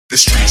The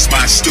streets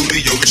my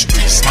studio, the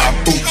streets my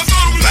booth.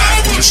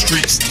 Live from the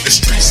streets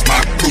my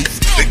proof.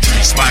 The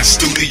streets my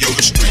studio,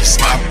 the streets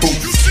my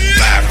booth.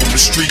 Live from the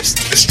streets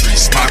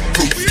my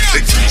proof. The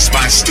streets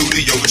my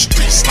studio, the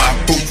streets my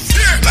booth.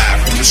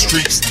 Live from the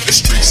streets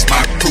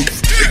my proof.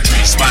 The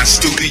streets my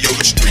studio,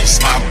 the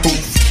streets my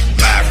booth.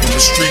 Live from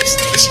the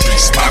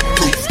streets my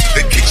proof.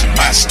 The kitchen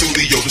my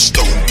studio, the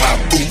stove my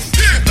booth.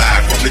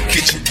 Live from the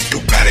kitchen,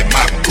 you got it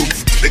my proof.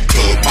 The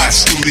club my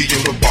studio,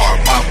 the bar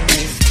my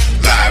booth.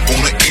 Live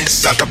on the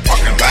inside the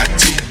parking lot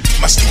too.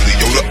 My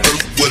studio the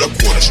earth with a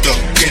quarter stuck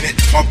in it.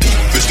 My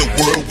booth is the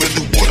world with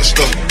the water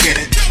stuck in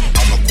it.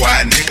 I'm a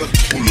quiet nigga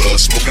who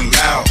loves smoking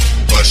loud.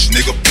 Hush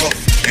nigga puff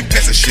and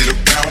pass that shit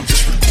around.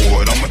 Just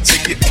record, I'ma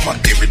take it on my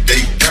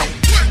everyday route.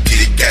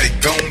 Get it, got it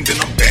gone, then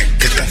I'm back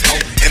at the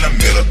house. In the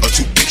middle of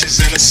two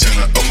bitches in the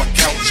center of my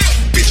couch.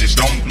 Bitches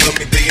don't love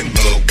me, they in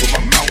love with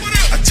my mouth.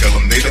 I tell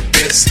them they the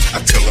best, I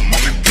tell them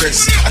I'm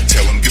impressed. I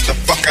tell them get the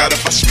fuck out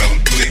if I smell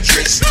them through their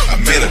dress. I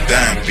met a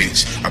dime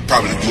bitch, I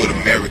probably would've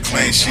married.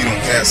 Claim she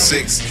don't have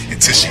sex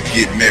until she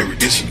get married.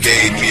 Then she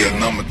gave me a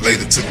number,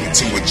 later took me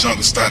to a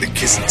jungle. Started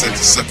kissing, touching,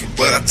 sucking,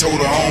 but I told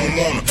her I don't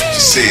want her. She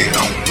said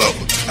I don't love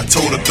her. I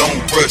told her don't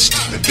rush.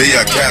 The day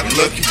I got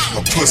lucky,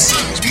 her pussy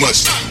was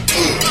musty.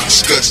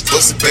 Disgust,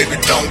 bust it, baby,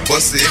 don't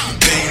bust it.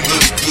 Everything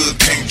looks good,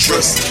 can't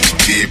trust it.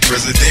 Dead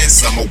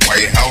presidents, I'm a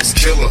White House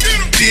killer.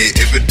 Dead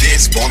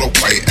evidence, bought a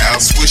White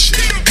House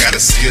swisher. Gotta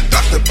see a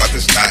doctor about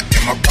this knot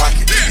in my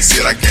pocket. He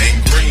said I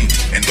gang green,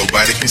 and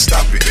nobody can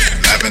stop it.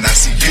 Live in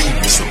ICU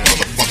with some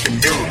motherfucking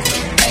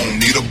miracle. I don't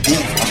need a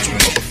booth, I'm too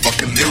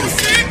motherfucking lyrical.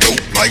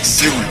 Dope like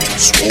cereal,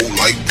 swole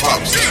like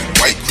pops.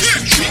 White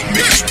Christmas tree,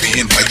 make it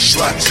spin like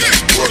slots.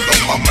 Word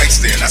on my mic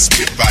stand, I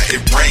spit by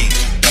it rain.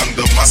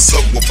 Under my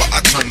subwoofer,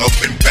 I turn up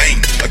and bang.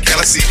 A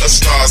galaxy of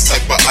stars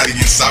type of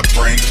audience I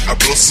bring. I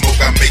blow smoke,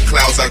 I make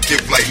clouds, I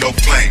give light, no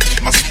flame.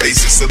 My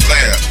space is a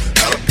lab,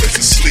 not a place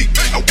to sleep.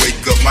 I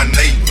wake up my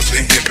neighbors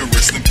in heaven,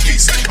 rest in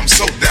peace. I'm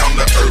so down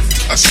to earth,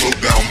 I slow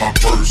down my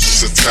verse.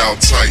 It's a towel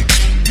tight,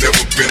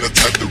 never been a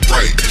type to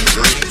write.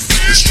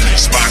 The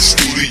streets my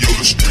studio,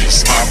 the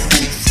streets my